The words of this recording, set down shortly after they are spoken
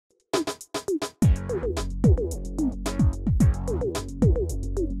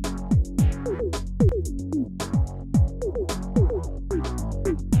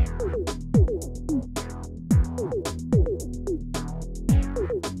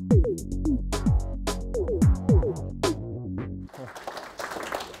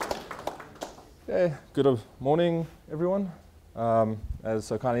Okay, good morning, everyone. As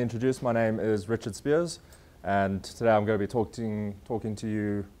so kindly introduced, my name is Richard Spiers, and today I'm going to be talking to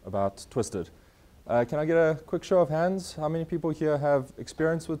you about Twisted. Can I get a quick show of hands? How many people here have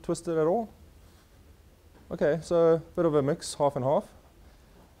experience with Twisted at all? Okay, so a bit of a mix, half and half.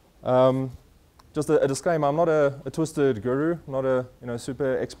 Just a disclaimer, I'm not a Twisted guru, not a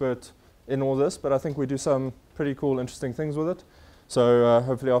super expert in all this, but I think we do some pretty cool, interesting things with it. So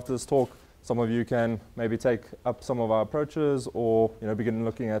hopefully after this talk, some of you can maybe take up some of our approaches or begin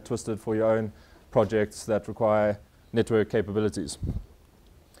looking at Twisted for your own projects that require network capabilities.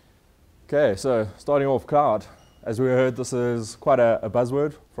 Okay, so starting off cloud. As we heard, this is quite a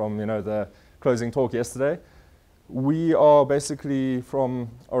buzzword from the closing talk yesterday. We are basically from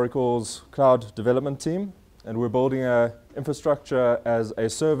Oracle's cloud development team, and we're building an infrastructure as a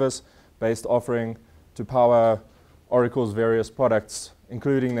service-based offering to power Oracle's various products,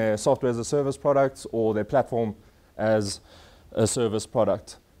 including their software as a service products or their platform as a service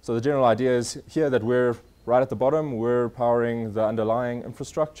product. So the general idea is here that we're right at the bottom, we're powering the underlying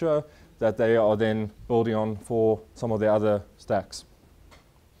infrastructure that they are then building on for some of their other stacks.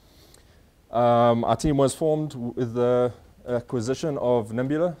 Our team was formed with the acquisition of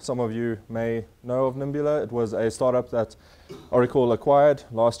Nimbula. Some of you may know of Nimbula. It was a startup that Oracle acquired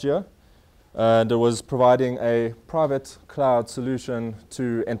last year. And it was providing a private cloud solution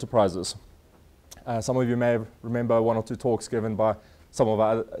to enterprises. Some of you may remember one or two talks given by some of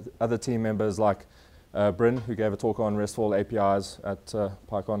our other team members like Bryn, who gave a talk on RESTful APIs at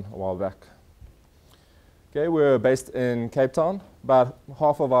PyCon a while back. Okay, we're based in Cape Town. About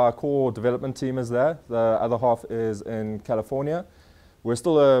half of our core development team is there. The other half is in California. We're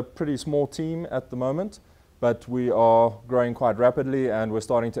still a pretty small team at the moment, but we are growing quite rapidly, and we're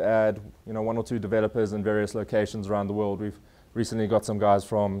starting to add one or two developers in various locations around the world. We've recently got some guys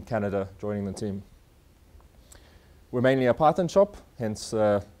from Canada joining the team. We're mainly a Python shop, hence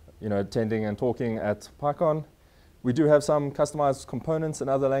attending and talking at PyCon. We do have some customized components in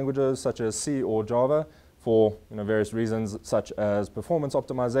other languages such as C or Java for various reasons such as performance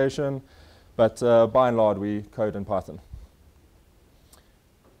optimization, but by and large we code in Python.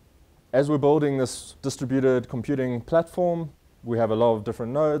 As we're building this distributed computing platform, we have a lot of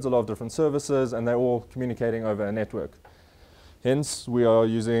different nodes, a lot of different services, and they're all communicating over a network. Hence, we are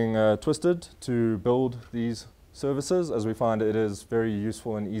using Twisted to build these services, as we find it is very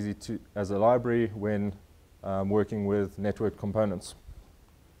useful and easy as a library when working with network components.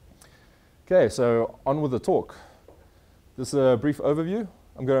 Okay, so on with the talk. This is a brief overview.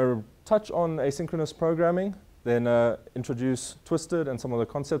 I'm going to touch on asynchronous programming, then introduce Twisted and some of the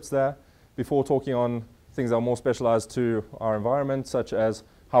concepts there before talking on things that are more specialized to our environment, such as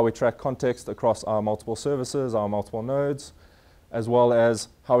how we track context across our multiple services, our multiple nodes, as well as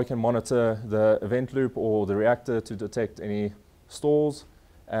how we can monitor the event loop or the reactor to detect any stalls,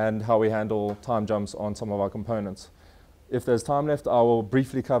 and how we handle time jumps on some of our components. If there's time left, I will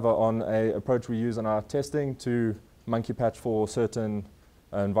briefly cover on an approach we use in our testing to monkey patch for certain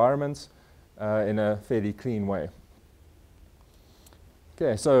environments in a fairly clean way.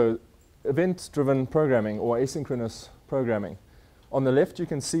 Okay, so event-driven programming or asynchronous programming. On the left, you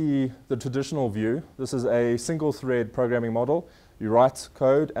can see the traditional view. This is a single-thread programming model. You write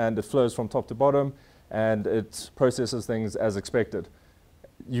code, and it flows from top to bottom, and it processes things as expected.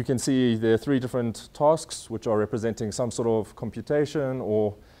 You can see there are three different tasks, which are representing some sort of computation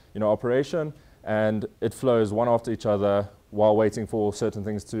or operation, and it flows one after each other while waiting for certain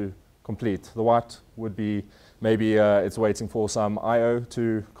things to complete. The white would be maybe it's waiting for some I/O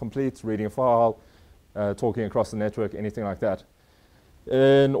to complete, reading a file, talking across the network, anything like that.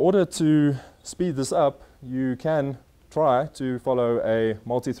 In order to speed this up, you can try to follow a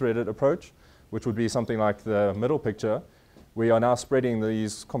multi-threaded approach, which would be something like the middle picture. We are now spreading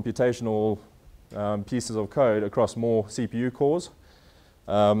these computational pieces of code across more CPU cores.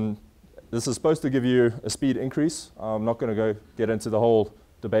 This is supposed to give you a speed increase. I'm not going to get into the whole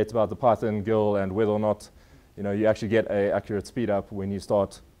debate about the Python GIL and whether or not you actually get an accurate speed up when you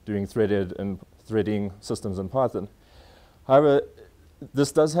start doing threading systems in Python. However,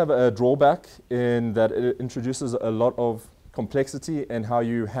 this does have a drawback in that it introduces a lot of complexity in how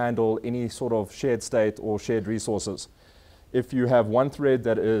you handle any sort of shared state or shared resources. If you have one thread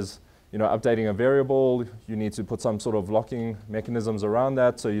that is updating a variable, you need to put some sort of locking mechanisms around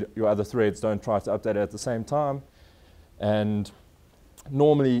that so your other threads don't try to update it at the same time. And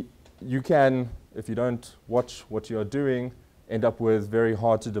normally you can, if you don't watch what you're doing, end up with very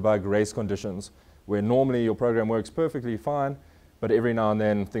hard to debug race conditions, where normally your program works perfectly fine, but every now and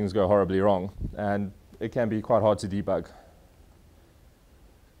then things go horribly wrong, and it can be quite hard to debug.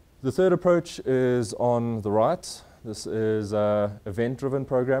 The third approach is on the right. This is event-driven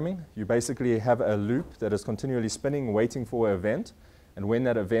programming. You basically have a loop that is continually spinning, waiting for an event. And when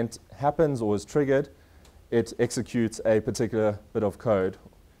that event happens or is triggered, it executes a particular bit of code.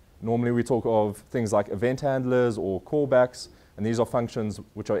 Normally we talk of things like event handlers or callbacks, and these are functions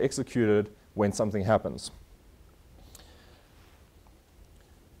which are executed when something happens.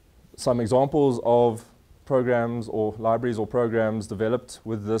 Some examples of programs or libraries or programs developed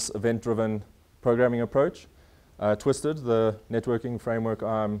with this event-driven programming approach. Twisted, the networking framework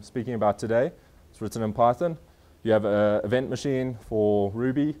I'm speaking about today, it's written in Python. You have an event machine for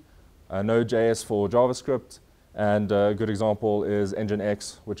Ruby, Node.js for JavaScript, and a good example is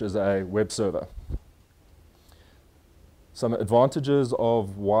Nginx, which is a web server. Some advantages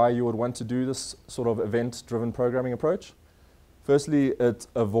of why you would want to do this sort of event-driven programming approach. Firstly, it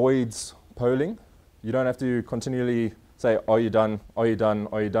avoids polling. You don't have to continually say, are you done, are you done,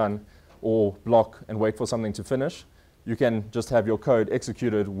 are you done, or block and wait for something to finish. You can just have your code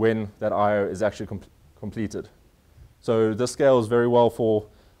executed when that I/O is actually completed. So this scales very well for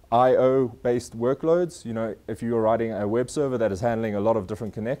I/O-based workloads. You know, if you're writing a web server that is handling a lot of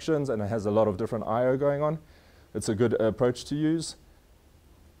different connections and it has a lot of different I/O going on, it's a good approach to use.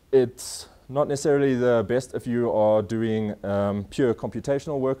 It's not necessarily the best if you are doing pure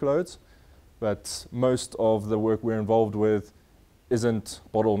computational workloads, but most of the work we're involved with isn't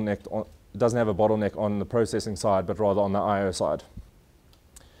bottlenecked on, doesn't have a bottleneck on the processing side, but rather on the I/O side.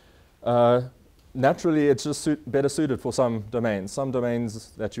 Naturally, it's just better suited for some domains. Some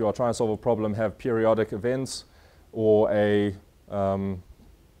domains that you are trying to solve a problem have periodic events or a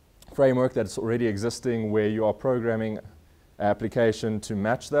framework that's already existing where you are programming an application to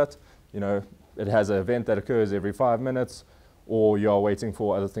match that. You know, it has an event that occurs every 5 minutes, or you are waiting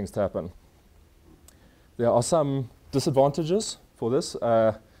for other things to happen. There are some disadvantages for this.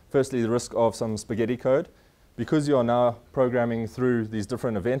 Firstly, the risk of some spaghetti code. Because you are now programming through these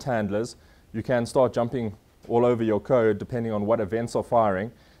different event handlers, you can start jumping all over your code depending on what events are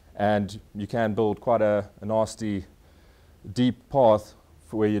firing, and you can build quite a nasty, deep path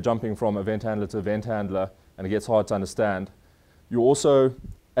for where you're jumping from event handler to event handler, and it gets hard to understand. You also,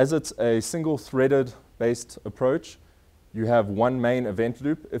 as it's a single threaded based approach, you have one main event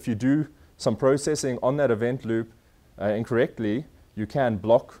loop. If you do some processing on that event loop incorrectly, you can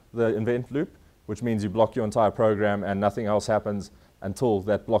block the event loop, which means you block your entire program and nothing else happens until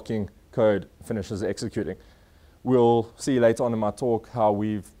that blocking code finishes executing. We'll see later on in my talk how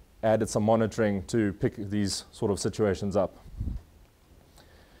we've added some monitoring to pick these sort of situations up.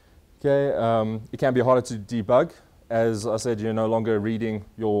 Okay, it can be harder to debug. As I said, you're no longer reading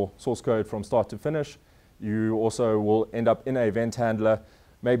your source code from start to finish. You also will end up in an event handler,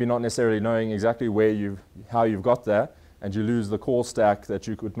 maybe not necessarily knowing exactly how you've got there, and you lose the call stack that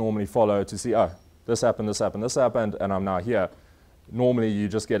you could normally follow to see, oh, this happened, this happened, this happened, and I'm now here. Normally, you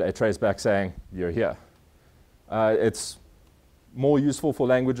just get a traceback saying, you're here. It's more useful for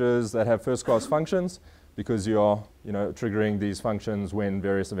languages that have first-class functions because you are triggering these functions when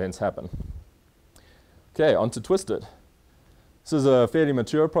various events happen. Okay, on to Twisted. This is a fairly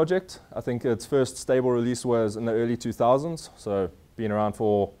mature project. I think its first stable release was in the early 2000s, so been around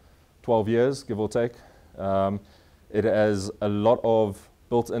for 12 years, give or take. It has a lot of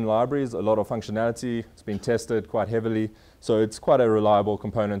built-in libraries, a lot of functionality. It's been tested quite heavily, so it's quite a reliable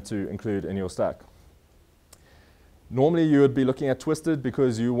component to include in your stack. Normally, you would be looking at Twisted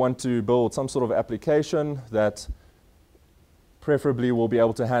because you want to build some sort of application that preferably will be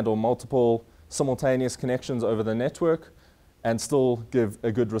able to handle multiple simultaneous connections over the network and still give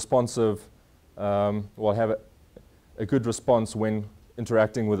a good responsive, or have a good response when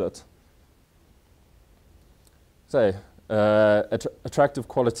interacting with it. So, attractive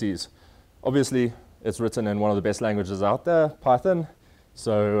qualities. Obviously, it's written in one of the best languages out there, Python,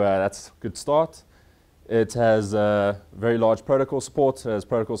 so that's a good start. It has very large protocol support. It has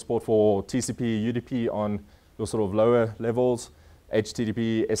protocol support for TCP, UDP on your sort of lower levels,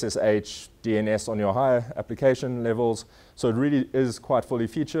 HTTP, SSH, DNS on your higher application levels. So it really is quite fully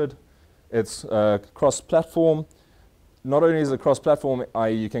featured. It's cross-platform. Not only is it cross-platform,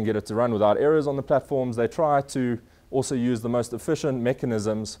 i.e. you can get it to run without errors on the platforms, they try to also use the most efficient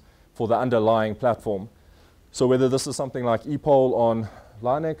mechanisms for the underlying platform. So whether this is something like ePOL on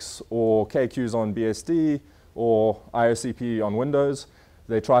Linux or KQs on BSD or IOCP on Windows,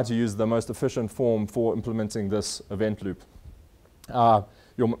 they try to use the most efficient form for implementing this event loop.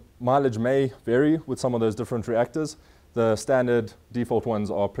 Your mileage may vary with some of those different reactors. The standard default ones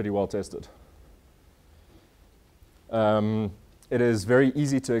are pretty well tested. It is very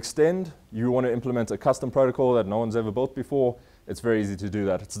easy to extend. You want to implement a custom protocol that no one's ever built before. it's very easy to do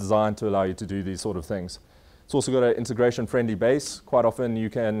that. It's designed to allow you to do these sort of things. It's also got an integration-friendly base. Quite often you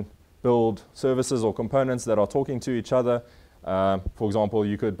can build services or components that are talking to each other. For example,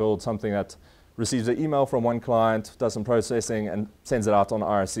 you could build something that receives an email from one client, does some processing, and sends it out on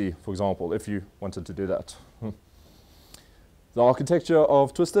RSC, for example, if you wanted to do that. The architecture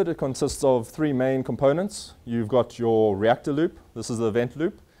of Twisted, it consists of three main components. You've got your reactor loop. This is the event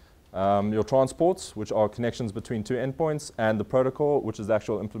loop. Your transports, which are connections between two endpoints, and the protocol, which is the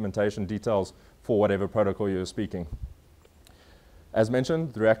actual implementation details for whatever protocol you're speaking. As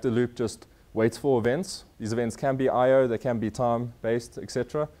mentioned, the reactor loop just waits for events. These events can be I/O, they can be time-based,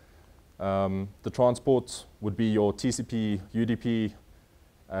 etc. The transports would be your TCP, UDP,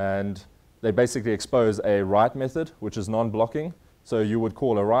 and they basically expose a write method, which is non-blocking. So you would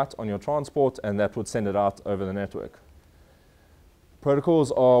call a write on your transport, and that would send it out over the network.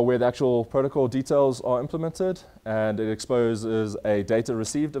 Protocols are where the actual protocol details are implemented, and it exposes a data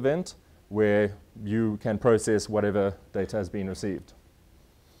received event where you can process whatever data has been received.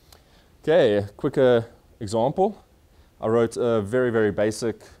 Okay, a quicker example. I wrote a very, very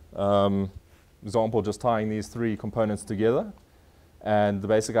basic example just tying these three components together. And the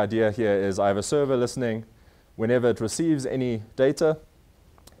basic idea here is I have a server listening. Whenever it receives any data,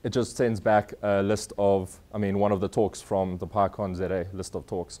 it just sends back a list of, one of the talks from the PyCon ZA list of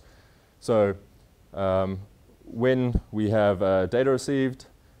talks. So when we have data received,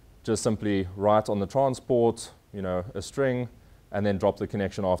 just simply write on the transport, a string, and then drop the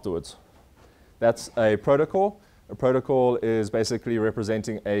connection afterwards. That's a protocol. A protocol is basically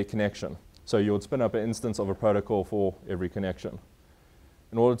representing a connection. So you would spin up an instance of a protocol for every connection.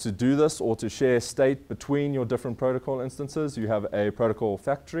 In order to do this or to share state between your different protocol instances, you have a protocol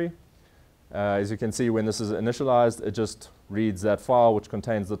factory. As you can see, when this is initialized, it just reads that file which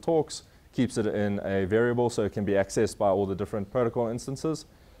contains the talks, keeps it in a variable so it can be accessed by all the different protocol instances.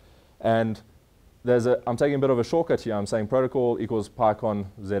 And I'm taking a bit of a shortcut here. I'm saying protocol equals PyCon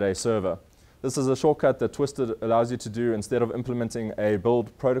ZA server. This is a shortcut that Twisted allows you to do instead of implementing a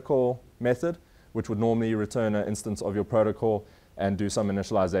build protocol method, which would normally return an instance of your protocol and do some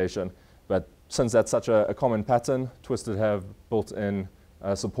initialization. But since that's such a common pattern, Twisted have built in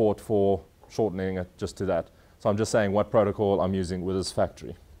support for shortening it just to that. So I'm just saying what protocol I'm using with this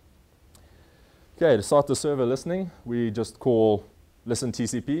factory. Okay, to start the server listening, we just call listen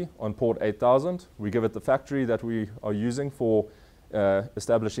TCP on port 8000. We give it the factory that we are using for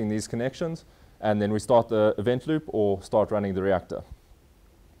establishing these connections, and then we start the event loop or start running the reactor.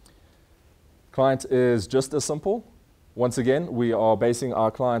 Client is just as simple. Once again, we are basing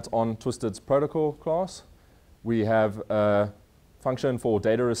our client on Twisted's protocol class. We have a function for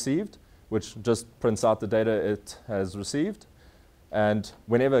data received, which just prints out the data it has received. And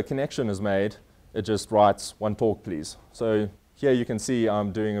whenever a connection is made, it just writes one talk, please. So here you can see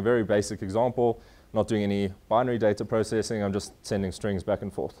I'm doing a very basic example, not doing any binary data processing. I'm just sending strings back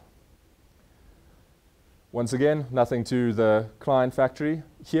and forth. Once again, nothing to the client factory.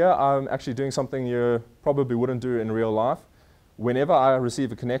 Here, I'm actually doing something you probably wouldn't do in real life. Whenever I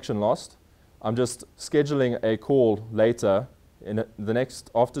receive a connection lost, I'm just scheduling a call later in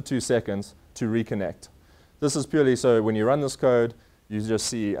after 2 seconds to reconnect. This is purely so when you run this code, you just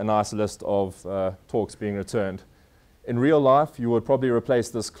see a nice list of talks being returned. In real life, you would probably replace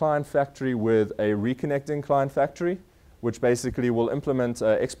this client factory with a reconnecting client factory, which basically will implement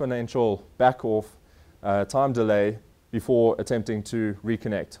exponential back-off time delay before attempting to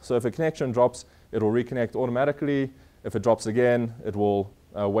reconnect. So if a connection drops, it will reconnect automatically. If it drops again, it will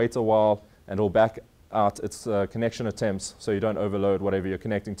wait a while and it will back out its connection attempts so you don't overload whatever you're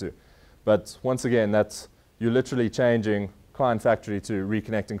connecting to. But once again, you're literally changing client factory to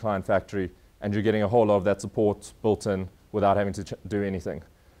reconnecting client factory, and you're getting a whole lot of that support built in without having to do anything.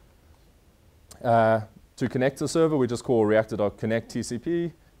 To connect the server, we just call reactor.connect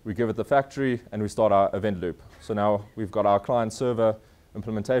TCP. We give it the factory, and we start our event loop. So now we've got our client-server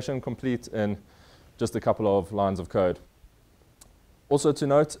implementation complete in just a couple of lines of code. Also to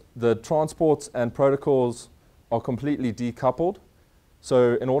note, the transports and protocols are completely decoupled.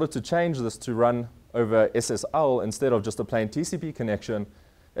 So in order to change this to run over SSL instead of just a plain TCP connection,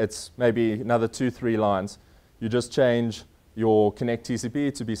 it's maybe another 2-3 lines. You just change your connect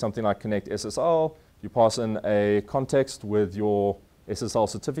TCP to be something like connect SSL. You pass in a context with your SSL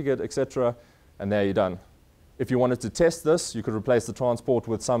certificate, etc., and there you're done. If you wanted to test this, you could replace the transport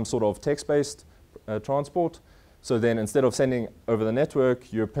with some sort of text-based transport. So then instead of sending over the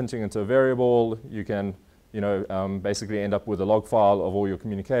network, you're printing into a variable. You can basically end up with a log file of all your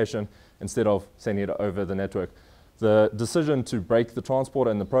communication instead of sending it over the network. The decision to break the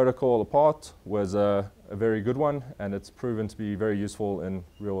transporter and the protocol apart was a very good one, and it's proven to be very useful in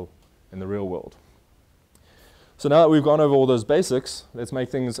the real world. So now that we've gone over all those basics, let's make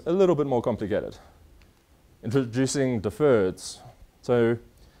things a little bit more complicated. Introducing deferreds. So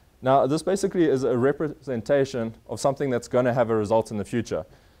now this basically is a representation of something that's going to have a result in the future.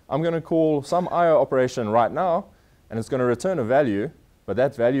 I'm going to call some I/O operation right now, and it's going to return a value, but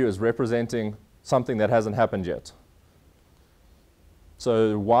that value is representing something that hasn't happened yet.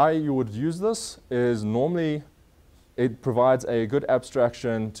 So why you would use this is normally it provides a good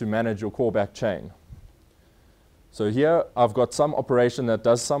abstraction to manage your callback chain. So here I've got some operation that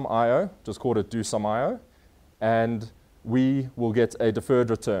does some I/O, just called it do some I/O, and we will get a deferred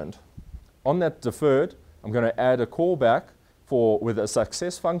returned. On that deferred, I'm going to add a callback with a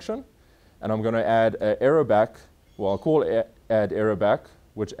success function, and I'm going to add an error back, well I'll call add error back,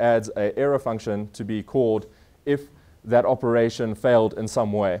 which adds an error function to be called if that operation failed in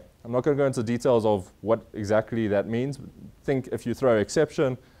some way. I'm not going to go into details of what exactly that means. Think if you throw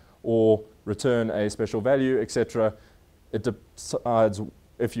exception or return a special value, etc. It decides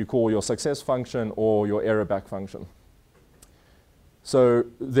if you call your success function or your error back function. So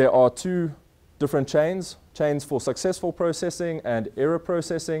there are two different chains for successful processing and error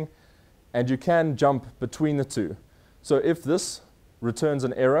processing, and you can jump between the two. So if this returns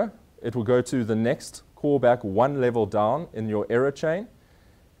an error, it will go to the next callback one level down in your error chain.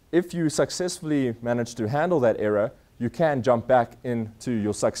 If you successfully manage to handle that error, you can jump back into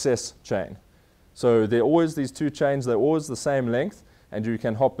your success chain. So there are always these two chains, they're always the same length, and you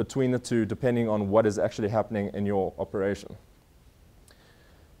can hop between the two depending on what is actually happening in your operation.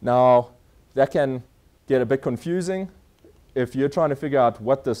 Now, that can get a bit confusing. If you're trying to figure out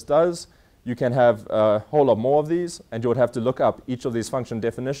what this does, you can have a whole lot more of these, and you would have to look up each of these function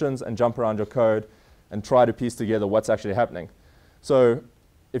definitions and jump around your code and try to piece together what's actually happening. So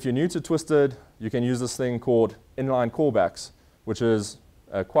if you're new to Twisted, you can use this thing called inline callbacks, which is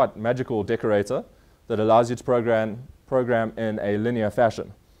a quite magical decorator that allows you to program in a linear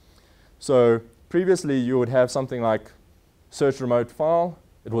fashion. So previously, you would have something like search remote file.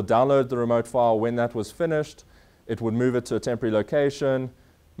 It would download the remote file. When that was finished, it would move it to a temporary location,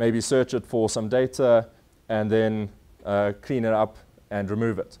 maybe search it for some data, and then clean it up and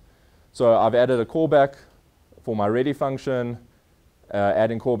remove it. So I've added a callback for my ready function,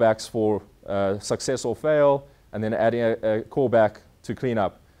 adding callbacks for success or fail, and then adding a callback to clean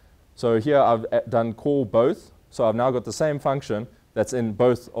up. So here I've done call both. So I've now got the same function that's in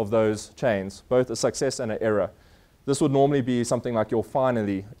both of those chains, both a success and an error. This would normally be something like your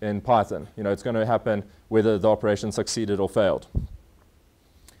finally in Python. You know, it's going to happen whether the operation succeeded or failed.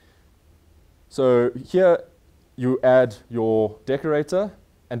 So here you add your decorator,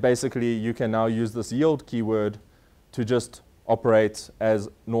 and basically you can now use this yield keyword to just operate as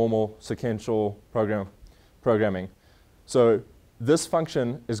normal sequential programming. So this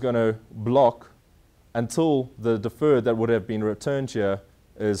function is going to block until the deferred that would have been returned here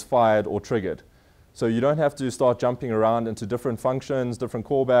is fired or triggered. So you don't have to start jumping around into different functions, different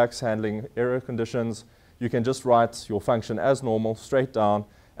callbacks, handling error conditions. You can just write your function as normal, straight down,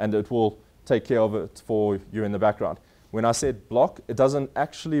 and it will take care of it for you in the background. When I said block, it doesn't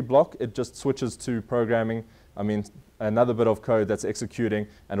actually block, it just switches to programming. I mean, another bit of code that's executing,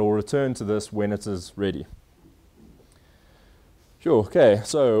 and it will return to this when it is ready. Sure, okay,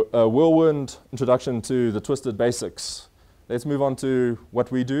 so a whirlwind introduction to the Twisted basics. Let's move on to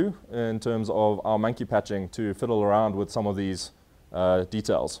what we do in terms of our monkey patching to fiddle around with some of these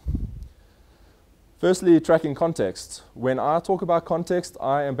details. Firstly, tracking context. When I talk about context,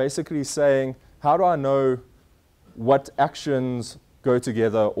 I am basically saying, how do I know what actions go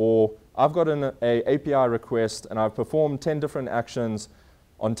together? Or I've got an API request and I've performed 10 different actions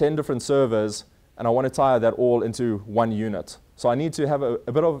on 10 different servers, and I want to tie that all into one unit. So I need to have a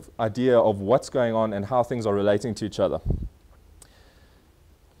bit of idea of what's going on and how things are relating to each other.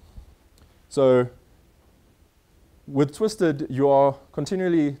 So with Twisted, you are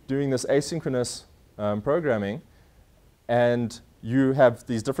continually doing this asynchronous programming, and you have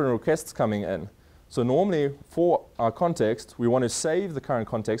these different requests coming in. So normally, for our context, we want to save the current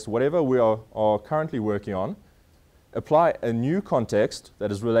context, whatever we are currently working on, apply a new context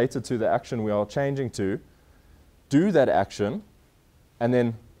that is related to the action we are changing to, do that action, and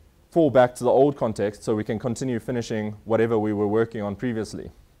then fall back to the old context so we can continue finishing whatever we were working on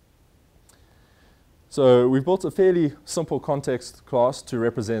previously. So we've built a fairly simple context class to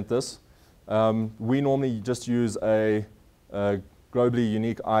represent this. We normally just use a globally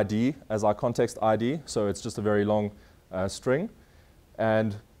unique ID as our context ID, so it's just a very long string.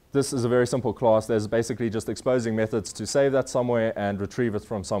 And this is a very simple class. There's basically just exposing methods to save that somewhere and retrieve it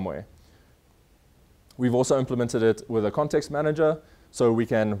from somewhere. We've also implemented it with a context manager, so we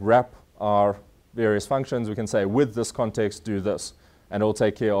can wrap our various functions. We can say, with this context, do this, and it'll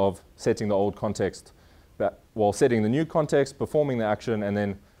take care of setting the old context, while setting the new context, performing the action, and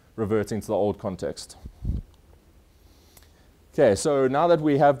then reverting to the old context. Okay, so now that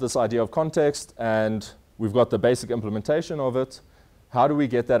we have this idea of context and we've got the basic implementation of it, how do we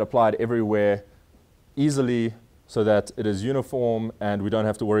get that applied everywhere easily so that it is uniform and we don't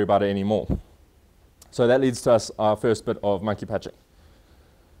have to worry about it anymore? So that leads to our first bit of monkey patching.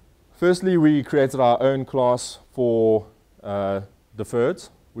 Firstly, we created our own class for deferred.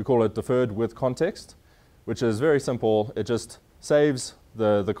 We call it deferred with context, which is very simple. It just saves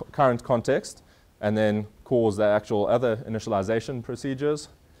the current context and then calls the actual other initialization procedures.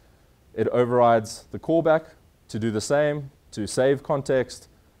 It overrides the callback to do the same, to save context,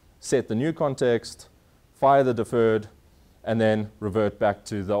 set the new context, fire the deferred, and then revert back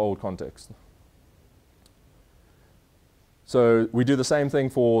to the old context. So we do the same thing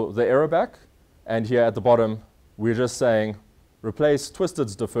for the error back, and here at the bottom, we're just saying replace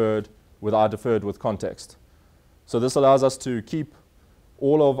twisted's deferred with our deferred with context. So this allows us to keep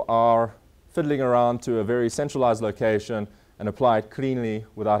all of our fiddling around to a very centralized location and apply it cleanly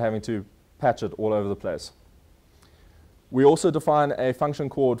without having to patch it all over the place. We also define a function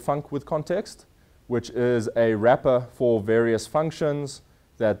called func with context, which is a wrapper for various functions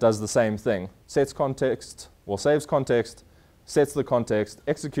that does the same thing. Sets context, or saves context, sets the context,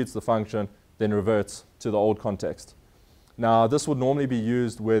 executes the function, then reverts to the old context. Now, this would normally be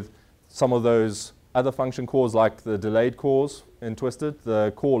used with some of those other function calls like the delayed calls in Twisted,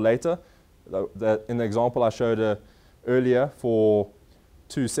 the call later. In the example I showed earlier for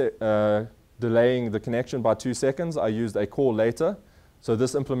delaying the connection by 2 seconds, I used a call later. So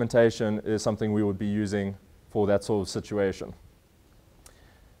this implementation is something we would be using for that sort of situation.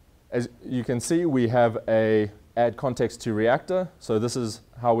 As you can see, we have a add context to reactor. So this is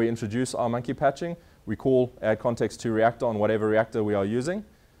how we introduce our monkey patching. We call add context to reactor on whatever reactor we are using.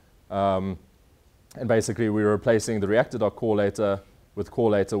 And basically, we're replacing the reactor.calllater with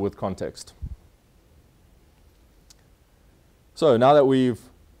calllater with context. So now that we've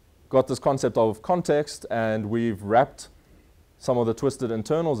got this concept of context and we've wrapped some of the twisted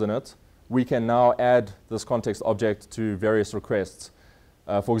internals in it, we can now add this context object to various requests.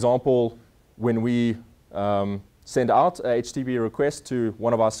 For example, when we send out a HTTP request to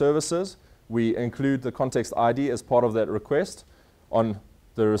one of our services, we include the context ID as part of that request. On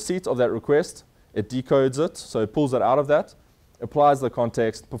the receipt of that request, it decodes it, so it pulls it out of that, applies the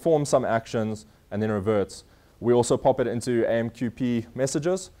context, performs some actions, and then reverts. We also pop it into AMQP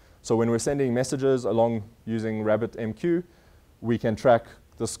messages. So when we're sending messages along using RabbitMQ, we can track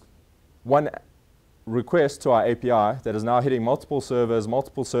this one request to our API that is now hitting multiple servers,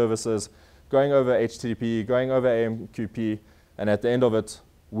 multiple services, going over HTTP, going over AMQP, and at the end of it,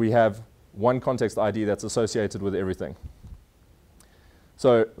 we have one context ID that's associated with everything.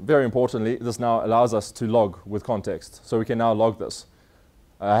 So very importantly, this now allows us to log with context. So we can now log this.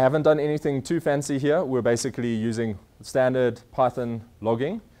 I haven't done anything too fancy here. We're basically using standard Python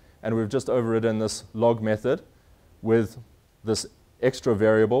logging, and we've just overridden this log method with this extra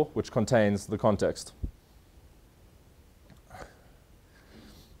variable which contains the context.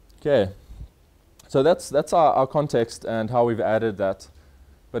 Okay, so that's our context and how we've added that.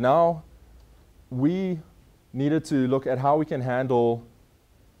 But now we needed to look at how we can handle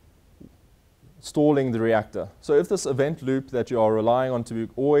stalling the reactor. So if this event loop that you are relying on to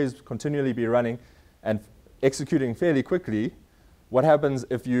always continually be running and executing fairly quickly, what happens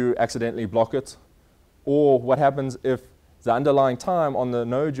if you accidentally block it? Or what happens if the underlying time on the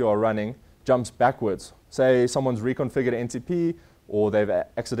node you are running jumps backwards? Say someone's reconfigured NTP, or they've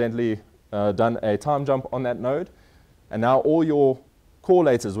accidentally done a time jump on that node, and now all your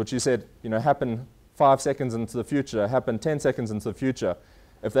callators, which you said happen 5 seconds into the future, happen 10 seconds into the future,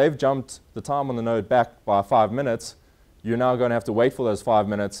 if they've jumped the time on the node back by 5 minutes, you're now going to have to wait for those 5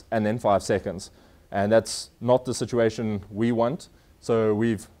 minutes and then 5 seconds. And that's not the situation we want. So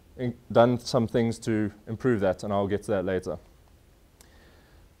we've done some things to improve that, and I'll get to that later.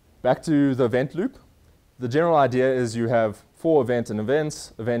 Back to the event loop. The general idea is you have 4 events and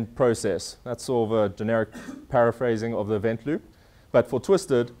event process. That's sort of a generic paraphrasing of the event loop. But for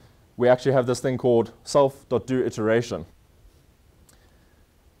Twisted, we actually have this thing called self.doIteration.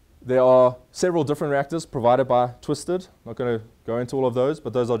 There are several different reactors provided by Twisted. I'm not going to go into all of those,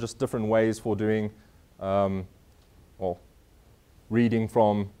 but those are just different ways for doing or reading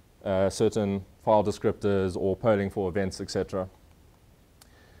from certain file descriptors or polling for events, etc.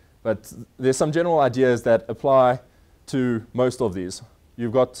 But there's some general ideas that apply to most of these.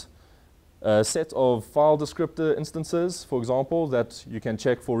 You've got a set of file descriptor instances, for example, that you can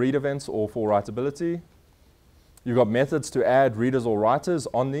check for read events or for writability. You've got methods to add readers or writers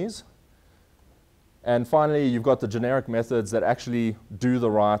on these. And finally, you've got the generic methods that actually do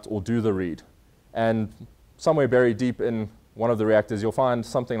the write or do the read. And somewhere buried deep in one of the reactors, you'll find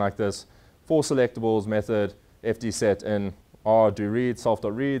something like this: for selectables method, fdset in r do read,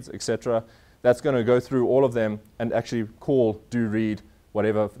 self.reads, etc. That's going to go through all of them and actually call do read,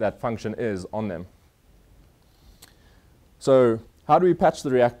 whatever that function is on them. So how do we patch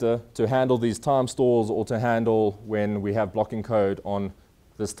the reactor to handle these time stalls or to handle when we have blocking code on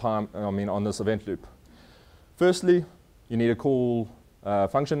this on this event loop? Firstly, you need a cool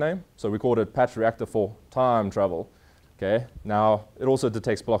function name. So we called it patch reactor for time travel. Okay. Now it also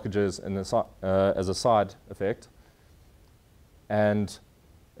detects blockages in the as a side effect. And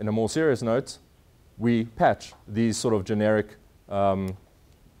in a more serious note, we patch these sort of generic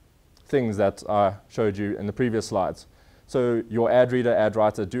things that I showed you in the previous slides. So your add reader, add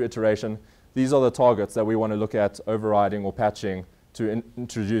writer, do iteration, these are the targets that we want to look at overriding or patching to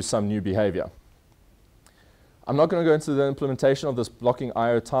introduce some new behavior. I'm not going to go into the implementation of this blocking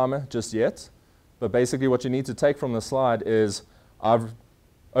I/O timer just yet, but basically what you need to take from the slide is I've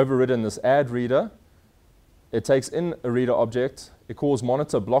overridden this add reader. It takes in a reader object, it calls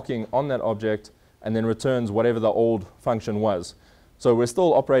monitor blocking on that object, and then returns whatever the old function was. So we're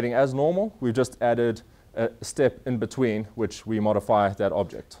still operating as normal, we've just added a step in between which we modify that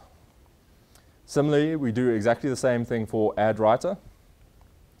object. Similarly, we do exactly the same thing for add writer.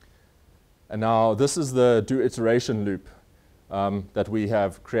 And now this is the do iteration loop that we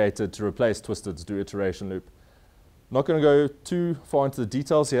have created to replace Twisted's do iteration loop. Not going to go too far into the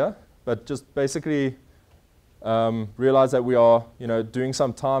details here, but just basically realize that we are doing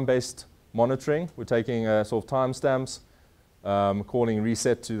some time-based monitoring. We're taking sort of timestamps, calling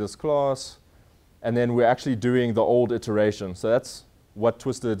reset to this class, and then we're actually doing the old iteration. So that's what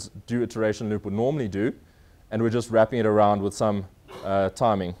Twisted's do iteration loop would normally do, and we're just wrapping it around with some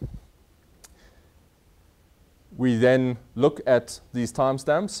timing. We then look at these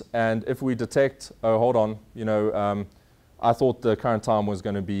timestamps, and if we detect, oh, hold on, I thought the current time was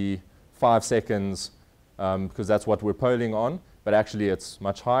going to be 5 seconds because that's what we're polling on, but actually it's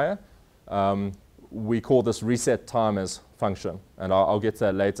much higher. We call this reset timers function, and I'll get to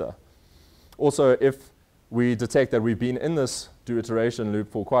that later. Also, if we detect that we've been in this do iteration loop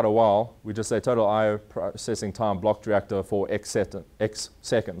for quite a while, we just say total I/O processing time blocked reactor for X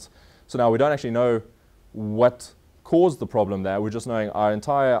seconds. So now we don't actually know what caused the problem there. We're just knowing our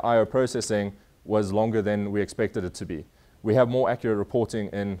entire I/O processing was longer than we expected it to be. We have more accurate reporting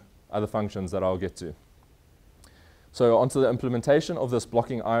in other functions that I'll get to. So onto the implementation of this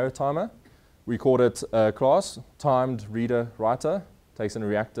blocking I/O timer. We called it a class, timed reader writer, takes in a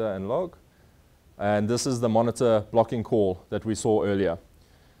reactor and log. And this is the monitor blocking call that we saw earlier.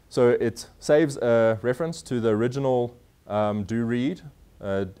 So it saves a reference to the original do read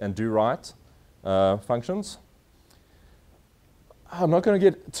and do write functions. I'm not going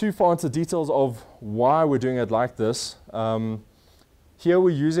to get too far into details of why we're doing it like this. Here we're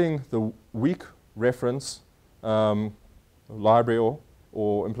using the weak reference library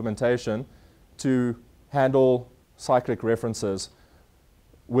or implementation to handle cyclic references.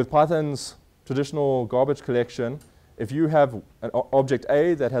 With Python's traditional garbage collection, if you have an object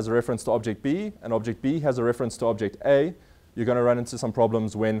A that has a reference to object B, and object B has a reference to object A, you're going to run into some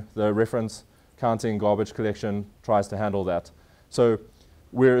problems when the reference counting garbage collection tries to handle that. So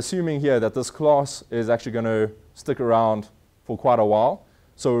we're assuming here that this class is actually going to stick around for quite a while.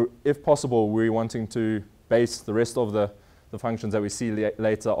 So if possible, we're wanting to base the rest of the functions that we see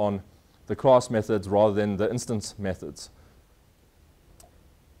later on the class methods rather than the instance methods.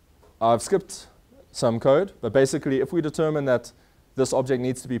 I've skipped some code, but basically if we determine that this object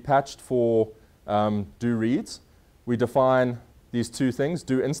needs to be patched for do reads, we define these two things,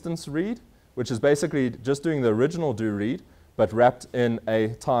 do instance read, which is basically just doing the original do read, but wrapped in a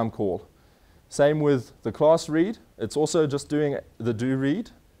time call. Same with the class read, it's also just doing the do read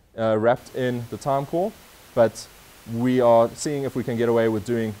wrapped in the time call, but we are seeing if we can get away with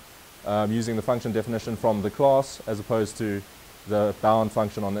doing using the function definition from the class as opposed to the bound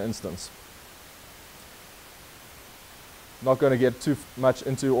function on the instance. Not going to get too much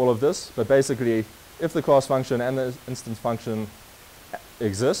into all of this, but basically if the class function and the instance function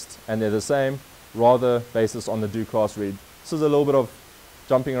exist and they're the same, rather base this on the do class read. This is a little bit of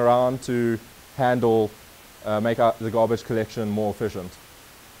jumping around to handle, make the garbage collection more efficient.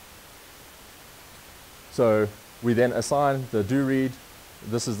 So we then assign the do read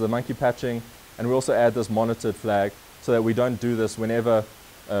this is the monkey patching, and we also add this monitored flag so that we don't do this whenever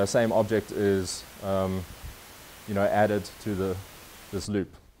same object is added to this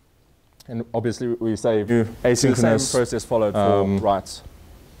loop. And obviously we say asynchronous the same process followed for writes.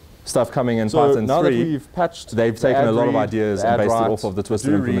 Stuff coming in Python 3, now that we've patched, they've taken a lot of ideas and based it off of the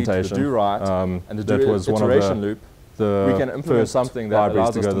twisted implementation. The do write, and the that was one of loop. We can implement something that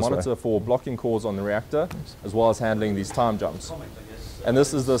allows us to monitor for blocking calls on the reactor, as well as handling these time jumps. And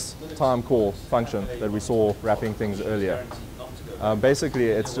this is this time call function that we saw wrapping things earlier. Basically,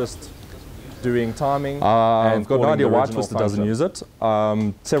 it's just doing timing. I've got no idea why Twisted doesn't use it.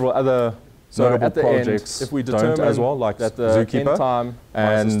 Several other notable at the projects end, if we don't as well, like that the Zookeeper, end time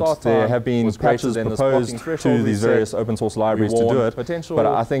and there have been patches proposed to these various open source libraries to do it, but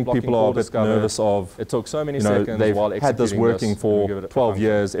I think people are a bit nervous of, it took so many seconds they've while had this working for 12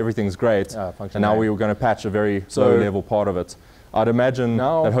 years, everything's great, and now we were going to patch a very low-level part of it. I'd imagine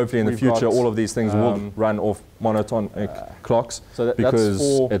that hopefully in the future all of these things will run off monotonic clocks,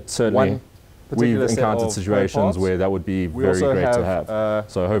 because it certainly we've encountered situations where that would be very great to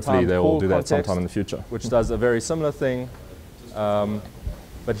have. So hopefully they will do that sometime in the future. Which does a very similar thing,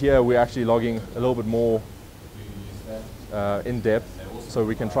 but here we're actually logging a little bit more in depth, so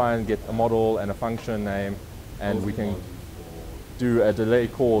we can try and get a model and a function name, and we can do a delay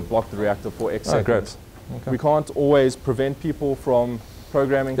call, block the reactor for X seconds. Great. Okay. We can't always prevent people from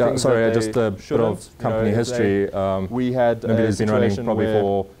programming things. Sorry, just a bit of company history. We had Nobody's been running probably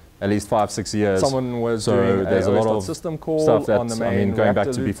for at least 5-6 years. Someone was doing there's a lot of system call stuff that on the main going back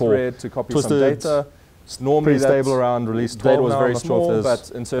to before thread to copy Twisted, some data. Normally pretty stable around release 12 data was now. very I'm not small, sure if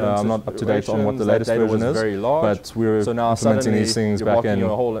but in certain I'm not up to date on what the latest version is. Very large. But we were so now implementing these things back in a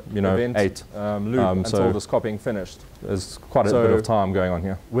whole 8. Loop until this copying finished. There's quite a bit of time going on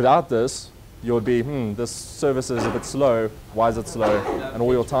here. Without this, you would be, this service is a bit slow. Why is it slow? And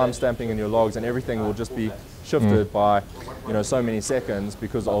all your time stamping in your logs and everything will just be shifted by so many seconds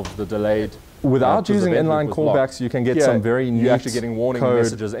because of the delayed. Without using inline callbacks, you can get some very neat you're actually getting warning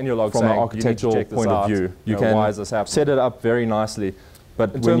messages in your log from saying an architectural point of view. You can why is this set it up very nicely.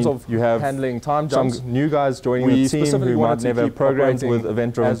 But in terms of you have handling time jumps, some new guys joining the team who might never programmed with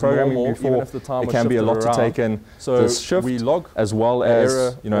event-driven programming before, it can be a lot to take in this shift, as well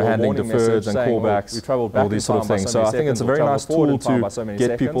as handling deferreds and callbacks, all these sort of things. So I think it's a very nice tool to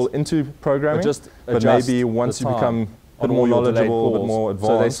get people into programming, but maybe once you become a bit more knowledgeable, a bit more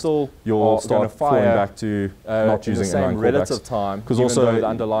advanced, you'll start falling back to not using inline callbacks. Because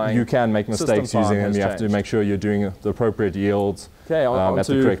also you can make mistakes using them. You have to make sure you're doing the appropriate yields at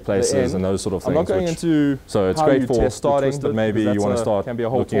the correct places and those sort of things. I'm not going into so it's great for starting, but maybe you want to start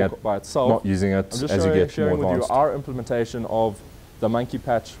looking at not using it as you get more advanced. With you our implementation of the monkey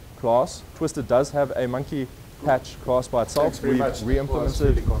patch class. Twisted does have a monkey patch class by itself. We've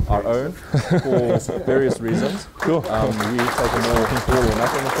re-implemented our own for various reasons. Cool. We take a more all or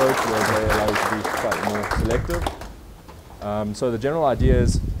nothing approach where they allow you to be slightly more selective. So the general idea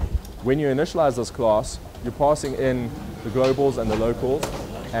is when you initialize this class, you're passing in the globals and the locals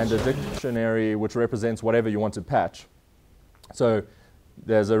and a dictionary which represents whatever you want to patch. So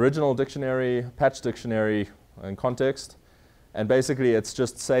there's original dictionary, patch dictionary, and context, and basically it's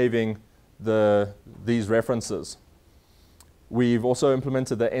just saving these references. We've also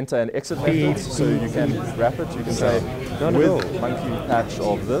implemented the enter and exit methods, so you can wrap it. You can say, with monkey patch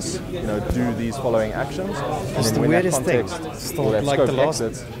of this, do these following actions. It's the weirdest thing. Like the last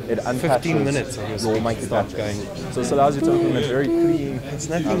exits, it 15 minutes your monkey patch going. So this allows you to implement very clean It's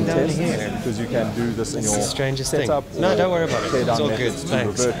nothing down here. because you can do this in your the strangest setup. Thing. No, don't worry about it. It's all good. To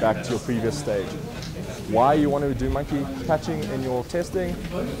revert back to your previous stage. Why you want to do monkey patching in your testing?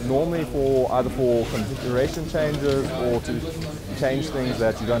 Normally either for configuration changes or to change things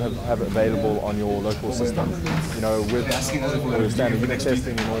that you don't have available on your local system. With standard unit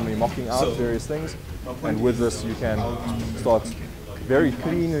testing, you're normally mocking out various things, and with this you can start very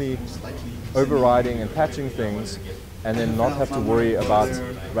cleanly overriding and patching things, and then not have to worry about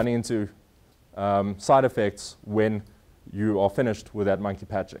running into side effects when you are finished with that monkey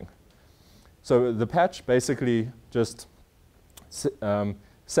patching. So the patch basically just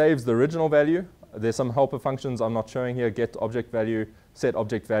saves the original value. There's some helper functions I'm not showing here, get object value, set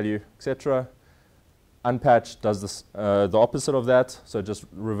object value, etc. Unpatch does this, the opposite of that, so it just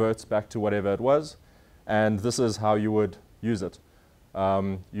reverts back to whatever it was. And this is how you would use it.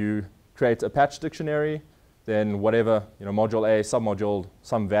 You create a patch dictionary, then whatever, module A, submodule,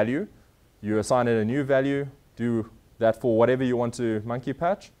 some value. You assign it a new value, do that for whatever you want to monkey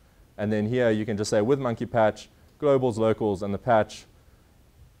patch. And then here you can just say with monkey patch, globals, locals, and the patch,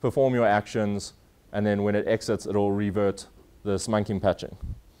 perform your actions, and then when it exits, it'll revert this monkey patching.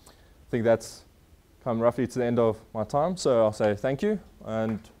 I think that's come roughly to the end of my time, so I'll say thank you,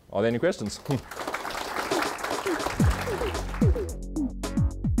 and are there any questions?